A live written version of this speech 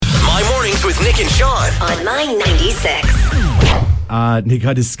Hangovers with Nick and Sean on My 96. Nick,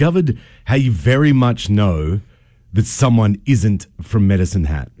 I discovered how you very much know that someone isn't from Medicine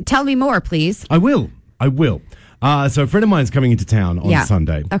Hat. Tell me more, please. I will. So a friend of mine's coming into town on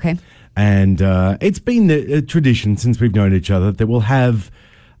Sunday. Okay. And it's been a tradition since we've known each other that we'll have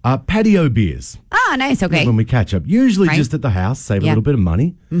patio beers. Ah, nice. Okay. When we catch up. Usually just at the house, save a little bit of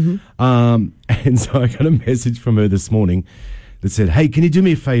money. Mm-hmm. And so I got a message from her this morning that said, hey, can you do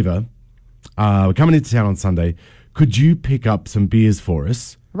me a favor? We're coming into town on Sunday. Could you pick up some beers for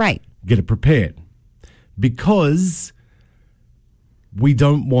us? Right. Get it prepared. Because we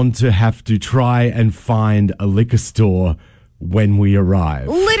don't want to have to try and find a liquor store when we arrive.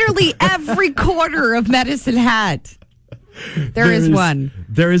 Literally every corner of Medicine Hat. There is one.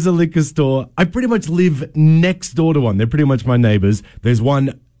 There is a liquor store. I pretty much live next door to one. They're pretty much my neighbors. There's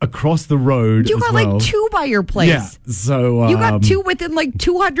one across the road. You got like two by your place. Yeah. So you got two within like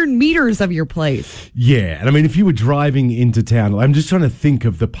 200 meters of your place. Yeah. And I mean, if you were driving into town, I'm just trying to think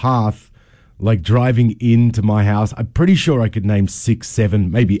of the path, like driving into my house. I'm pretty sure I could name 6,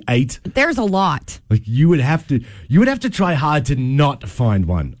 7, maybe 8. There's a lot. Like you would have to try hard to not find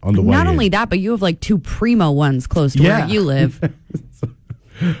one on the way. Not only that, but you have like 2 primo ones close to where you live.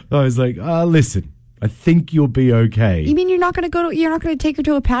 So I was like, listen, I think you'll be okay. You mean you're not going to take her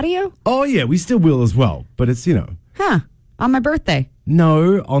to a patio? Oh yeah, we still will as well, but it's, on my birthday.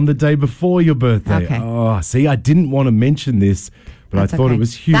 No, on the day before your birthday. Okay. Oh, see, I didn't want to mention this, but I thought it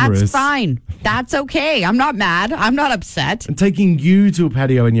was humorous. That's fine. That's okay. I'm not mad. I'm not upset. And taking you to a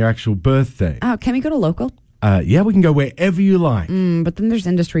patio on your actual birthday. Oh, can we go to local? Yeah, we can go wherever you like. But then there's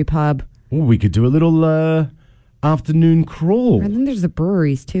Industry Pub. Or we could do a little afternoon crawl. And then there's the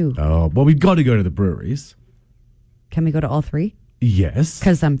breweries, too. Oh, well, we've got to go to the breweries. Can we go to all 3? Yes.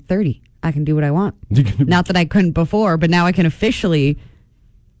 Because I'm 30. I can do what I want. Not that I couldn't before, but now I can officially.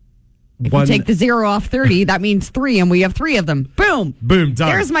 If you take the 0 off 30, that means 3, and we have 3 of them. Boom. Boom, done.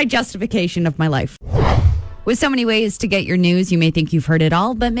 There's my justification of my life. With so many ways to get your news, you may think you've heard it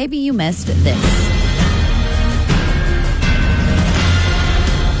all, but maybe you missed this.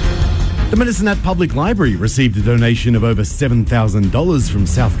 The Medicine Hat Public Library received a donation of over $7,000 from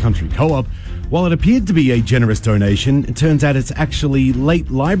South Country Co-op. While it appeared to be a generous donation, it turns out it's actually late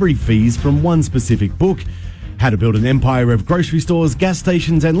library fees from one specific book, How to Build an Empire of Grocery Stores, Gas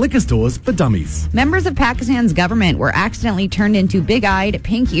Stations and Liquor Stores for Dummies. Members of Pakistan's government were accidentally turned into big-eyed,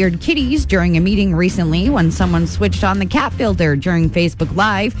 pink-eared kitties during a meeting recently when someone switched on the cat filter during Facebook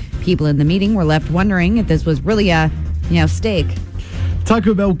Live. People in the meeting were left wondering if this was really a, steak.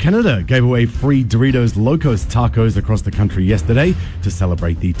 Taco Bell Canada gave away free Doritos Locos tacos across the country yesterday to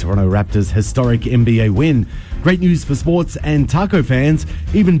celebrate the Toronto Raptors' historic NBA win. Great news for sports and taco fans.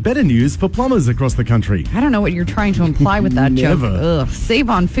 Even better news for plumbers across the country. I don't know what you're trying to imply with that joke. Ugh. Save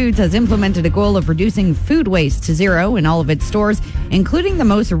On Foods has implemented a goal of reducing food waste to 0 in all of its stores, including the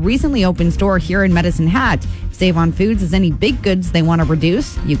most recently opened store here in Medicine Hat. Save On Foods has any big goods they want to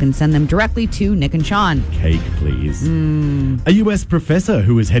reduce. You can send them directly to Nick and Sean. Cake, please. A U.S. professor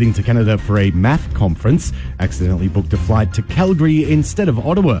who was heading to Canada for a math conference accidentally booked a flight to Calgary instead of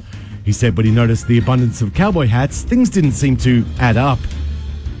Ottawa. He said when he noticed the abundance of cowboy hats, things didn't seem to add up.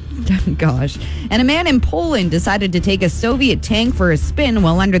 Gosh. And a man in Poland decided to take a Soviet tank for a spin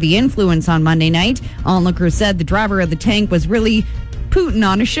while under the influence on Monday night. Onlookers said the driver of the tank was really Putin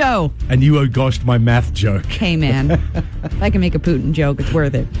on a show. And you goshed my math joke. Hey, man. If I can make a Putin joke, it's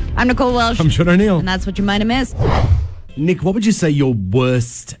worth it. I'm Nicole Welsh. I'm Sean O'Neill. And that's what you might have missed. Nick, what would you say your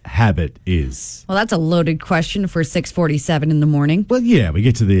worst habit is? Well, that's a loaded question for 6:47 in the morning. Well, yeah, we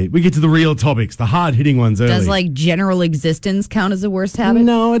get to the real topics, the hard-hitting ones early. Does general existence count as a worst habit?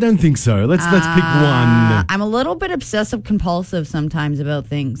 No, I don't think so. Let's pick one. I'm a little bit obsessive compulsive sometimes about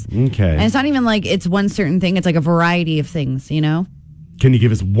things. Okay. And it's not even like it's one certain thing, it's like a variety of things, Can you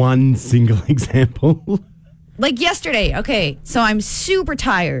give us one single example? Like yesterday, okay, so I'm super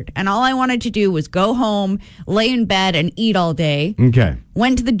tired, and all I wanted to do was go home, lay in bed, and eat all day. Okay.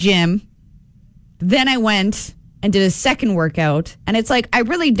 Went to the gym. Then I went and did a second workout, and it's like, I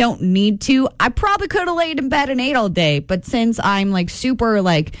really don't need to. I probably could have laid in bed and ate all day, but since I'm super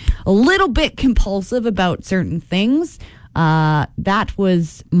a little bit compulsive about certain things, that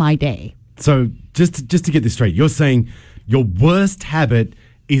was my day. So just to get this straight, you're saying your worst habit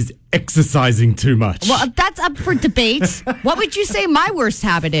is exercising too much. Well, that's up for debate. What would you say my worst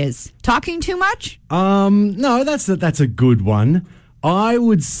habit is? Talking too much? No, that's a good one. I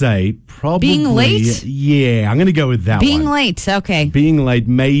would say probably being late. Yeah, I'm going to go with that. Being one. late, okay. Being late,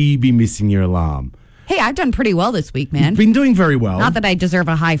 maybe missing your alarm. Hey, I've done pretty well this week, man. You've been doing very well. Not that I deserve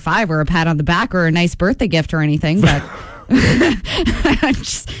a high five or a pat on the back or a nice birthday gift or anything, but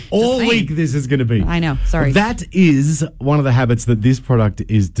All week this is going to be. I know. Sorry. That is one of the habits that this product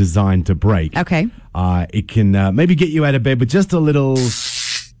is designed to break. Okay. It can maybe get you out of bed with just a little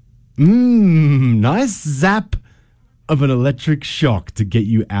nice zap of an electric shock to get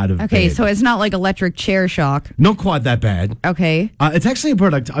you out of bed. Okay, so it's not like electric chair shock. Not quite that bad. Okay. It's actually a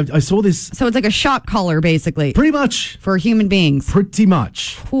product. I saw this. So it's like a shock collar, basically. Pretty much. For human beings. Pretty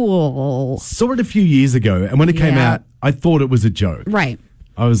much. Cool. Saw it a few years ago, and when it came out, I thought it was a joke. Right.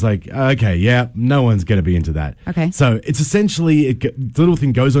 I was like, okay, yeah, no one's going to be into that. Okay. So it's essentially, the little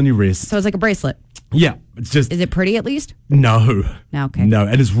thing goes on your wrist. So it's like a bracelet. Yeah. It's just. Is it pretty at least? No. Okay. No.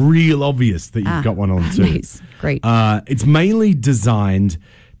 And it's real obvious that you've got one on too. Nice. Great. It's mainly designed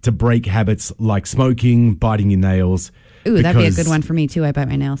to break habits like smoking, biting your nails. Ooh, that'd be a good one for me too. I bite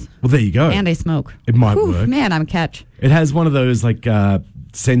my nails. Well, there you go. And I smoke. It might work. Man, I'm a catch. It has one of those like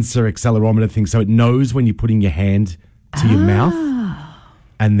sensor accelerometer things, so it knows when you're putting your hand to your mouth.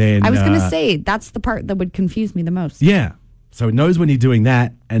 And then I was going to say, that's the part that would confuse me the most. Yeah. So it knows when you're doing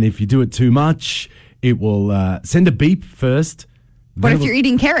that, and if you do it too much, it will send a beep first. What if you're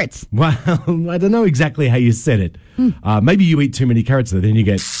eating carrots? Well, I don't know exactly how you said it. Maybe you eat too many carrots, though. Then you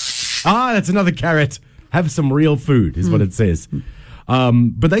get, that's another carrot. Have some real food, is what it says.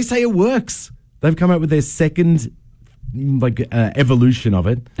 But they say it works. They've come out with their second evolution of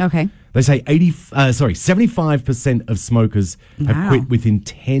it. Okay. They say 75% of smokers have quit within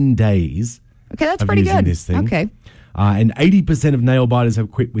 10 days. Okay, that's of pretty using good. This thing. Okay. And 80% of nail biters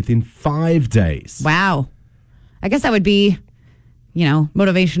have quit within 5 days. Wow. I guess that would be,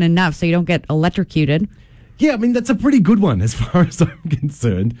 motivation enough so you don't get electrocuted. Yeah, I mean, that's a pretty good one as far as I'm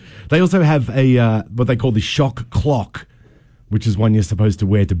concerned. They also have a what they call the shock clock, which is one you're supposed to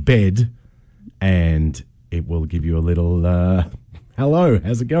wear to bed, and it will give you a little, hello,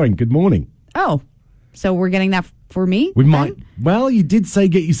 how's it going? Good morning. Oh, so we're getting that for me? We might. Well, you did say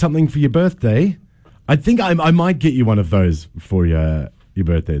get you something for your birthday. I think I might get you one of those for your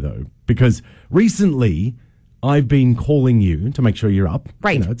birthday, though, because recently I've been calling you to make sure you're up.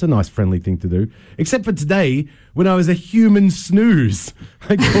 Right. It's a nice, friendly thing to do. Except for today, when I was a human snooze.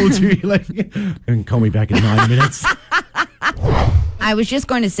 I called you and call me back in 9 minutes. I was just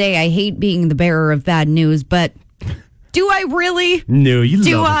going to say I hate being the bearer of bad news, but do I really? No, you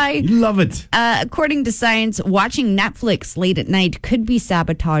do love I? it. You love it. According to science, watching Netflix late at night could be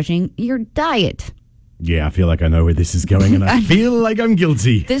sabotaging your diet. Yeah, I feel like I know where this is going, and I feel like I'm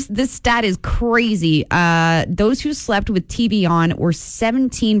guilty. This stat is crazy. Those who slept with TV on were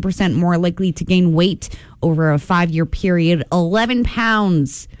 17% more likely to gain weight over a 5-year period, 11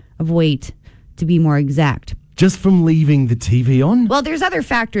 pounds of weight to be more exact. Just from leaving the TV on? Well, there's other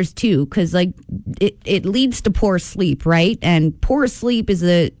factors too, because it leads to poor sleep, right? And poor sleep is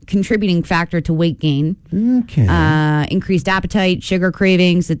a contributing factor to weight gain. Okay. Increased appetite, sugar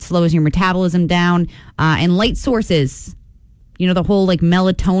cravings, it slows your metabolism down, and light sources. The whole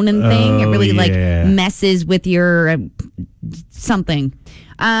melatonin thing. It really messes with your something.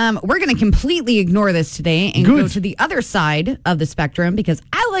 We're going to completely ignore this today and go to the other side of the spectrum because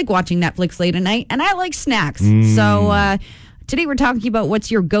I like watching Netflix late at night and I like snacks. So today we're talking about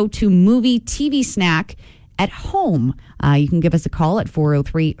what's your go-to movie TV snack at home. You can give us a call at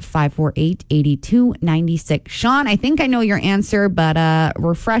 403-548-8296. Sean, I think I know your answer, but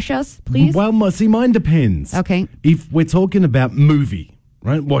refresh us, please. Well, see, mine depends. Okay. If we're talking about movie,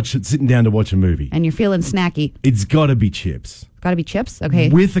 right? Sitting down to watch a movie. And you're feeling snacky. It's got to be chips. Got to be chips? Okay.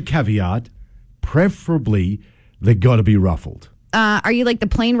 With a caveat, preferably they got to be ruffled. Are you like the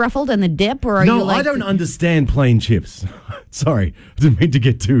plain ruffled and the dip, or are you like? No, I don't understand plain chips. Sorry, I didn't mean to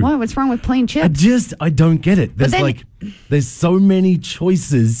get too. What? What's wrong with plain chips? I don't get it. There's so many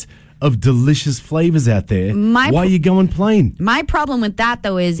choices of delicious flavors out there. Why are you going plain? My problem with that,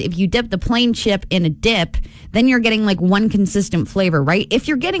 though, is if you dip the plain chip in a dip, then you're getting one consistent flavor, right? If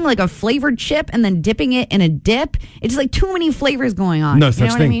you're getting a flavored chip and then dipping it in a dip, it's too many flavors going on. No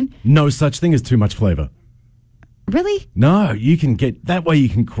such thing. What I mean? No such thing as too much flavor. Really? No, you can get that way. You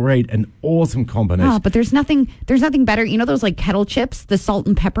can create an awesome combination. Oh, but there's nothing better. You know those kettle chips, the salt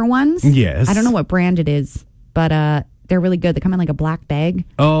and pepper ones? Yes. I don't know what brand it is, but they're really good. They come in a black bag.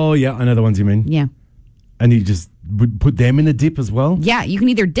 Oh yeah, I know the ones you mean. Yeah. And you just would put them in a dip as well? Yeah, you can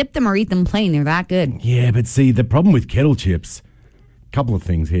either dip them or eat them plain. They're that good. Yeah, but see, the problem with kettle chips, a couple of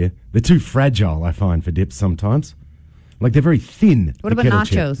things here. They're too fragile, I find, for dips sometimes. They're very thin. What about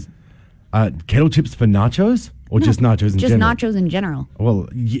nachos? Kettle chips for nachos? Or just nachos in general? Just nachos in general. Well,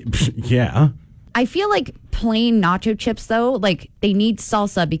 yeah. I feel like plain nacho chips, though, like they need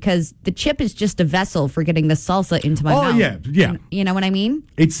salsa because the chip is just a vessel for getting the salsa into my mouth. Oh, yeah. You know what I mean?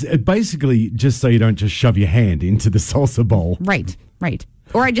 It's basically just so you don't just shove your hand into the salsa bowl. Right.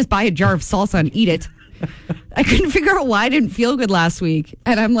 Or I just buy a jar of salsa and eat it. I couldn't figure out why I didn't feel good last week.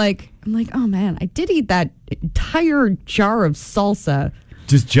 And I'm like, oh man, I did eat that entire jar of salsa.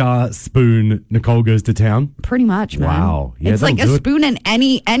 Just jar, spoon, Nicole goes to town? Pretty much, man. Wow. Yeah, it's like a spoon and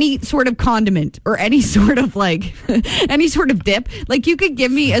any sort of condiment or any sort of like, any sort of dip. Like you could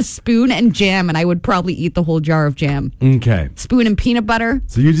give me a spoon and jam and I would probably eat the whole jar of jam. Okay. Spoon and peanut butter.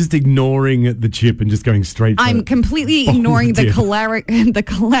 So you're just ignoring the chip and just going straight for I'm completely ignoring the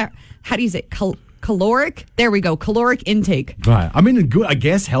how do you say caloric? There we go. Caloric intake. Right. I mean, good. I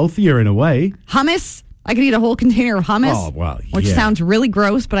guess healthier in a way. Hummus. I could eat a whole container of hummus. Oh, wow. Yeah. Which sounds really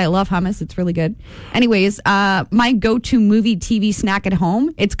gross, but I love hummus. It's really good. Anyways, my go-to movie TV snack at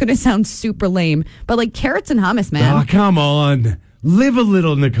home, it's going to sound super lame, but like carrots and hummus, man. Oh, come on. Live a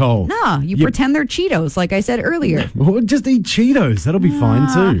little, Nicole. No, you pretend they're Cheetos, like I said earlier. Well, just eat Cheetos. That'll be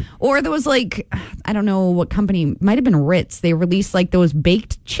fine, too. Or there was like, I don't know what company, might have been Ritz. They released like those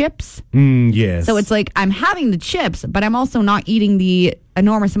baked chips. Yes. So it's like, I'm having the chips, but I'm also not eating the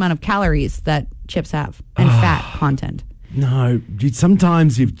enormous amount of calories that chips have and fat content. No, dude,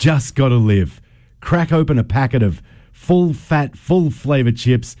 sometimes you've just got to live. Crack open a packet of full fat, full flavor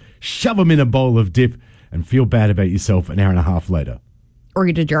chips, shove them in a bowl of dip, and feel bad about yourself an hour and a half later. Or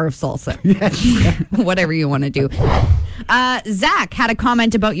eat a jar of salsa. Yes. Whatever you want to do. Zach had a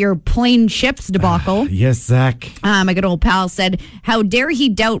comment about your plain chips debacle. Yes, Zach. My good old pal said, how dare he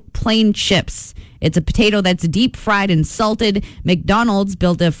doubt plain chips? It's a potato that's deep fried and salted. McDonald's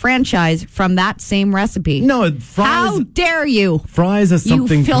built a franchise from that same recipe. No, fries. How dare you? Fries are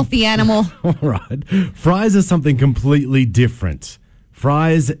something. You filthy animal. All right. Fries are something completely different.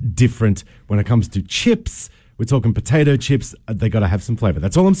 Fries different when it comes to chips. We're talking potato chips. They got to have some flavor.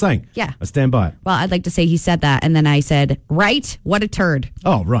 That's all I'm saying. Yeah. I stand by it. Well, I'd like to say he said that, and then I said, right? What a turd.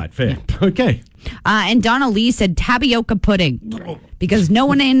 Oh, right. Fair. Okay. And Donna Lee said tapioca pudding because no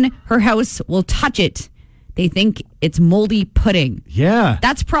one in her house will touch it. They think it's moldy pudding. Yeah.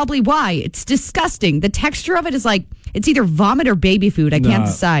 That's probably why. It's disgusting. The texture of it is like, it's either vomit or baby food. I can't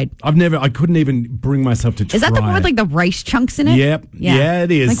decide. I couldn't even bring myself to try. Is that the one with like the rice chunks in it? Yep. Yeah,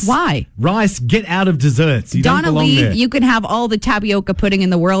 it is. Like why? Rice, get out of desserts. You Donna don't belong Lee, there. you can have all the tapioca pudding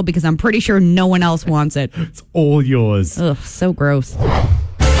in the world because I'm pretty sure no one else wants it. It's all yours. Ugh, so gross.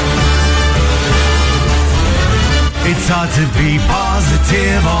 It's hard to be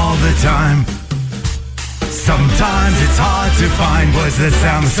positive all the time. Sometimes it's hard to find words that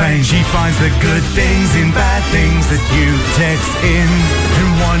sound the same. She finds the good things in bad things that you text in. In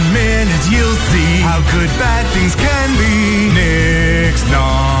 1 minute you'll see how good bad things can be. Nick's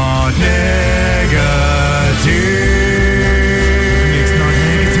not negative. Nick's not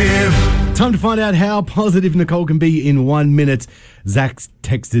negative. Time to find out how positive Nicole can be in 1 minute. Zach's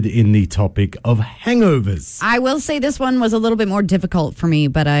texted in the topic of hangovers. I will say this one was a little bit more difficult for me,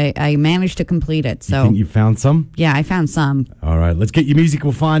 but I managed to complete it. So You think you found some? yeah, I found some. All right, let's get your music.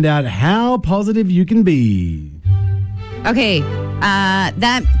 We'll find out how positive you can be. Okay,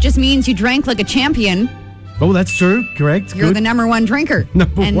 that just means you drank like a champion. Oh, that's true. Correct. You're Good. the number one drinker.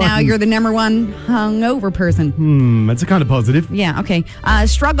 Number and now one. you're the number one hungover person. That's a kind of positive. Yeah, okay.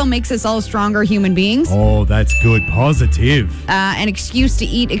 Struggle makes us all stronger human beings. Oh, that's good. Positive. An excuse to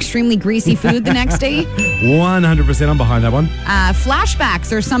eat extremely greasy food the next day. 100% I'm behind that one.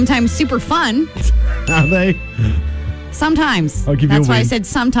 Flashbacks are sometimes super fun. Are they? Sometimes. I'll give you That's a why I win. said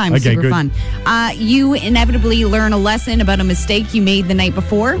sometimes Okay, super good. fun. You inevitably learn a lesson about a mistake you made the night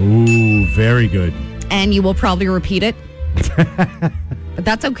before, Ooh, very good. and you will probably repeat it. But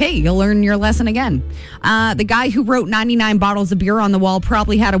that's okay. You'll learn your lesson again. The guy who wrote 99 bottles of beer on the wall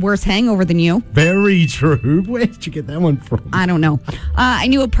probably had a worse hangover than you. Very true. Where did you get that one from? I don't know. I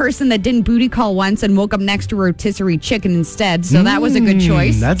knew a person that didn't booty call once and woke up next to a rotisserie chicken instead, so that was a good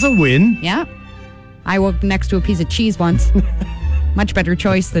choice. That's a win. Yeah. I woke next to a piece of cheese once. Much better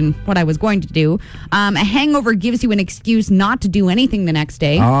choice than what I was going to do. A hangover gives you an excuse not to do anything the next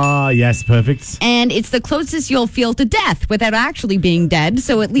day. Ah, yes, perfect. And it's the closest you'll feel to death without actually being dead,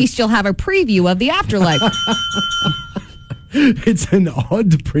 so at least you'll have a preview of the afterlife. It's an odd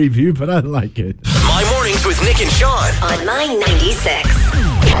preview, but I like it. My mornings with Nick and Sean On My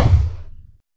 96.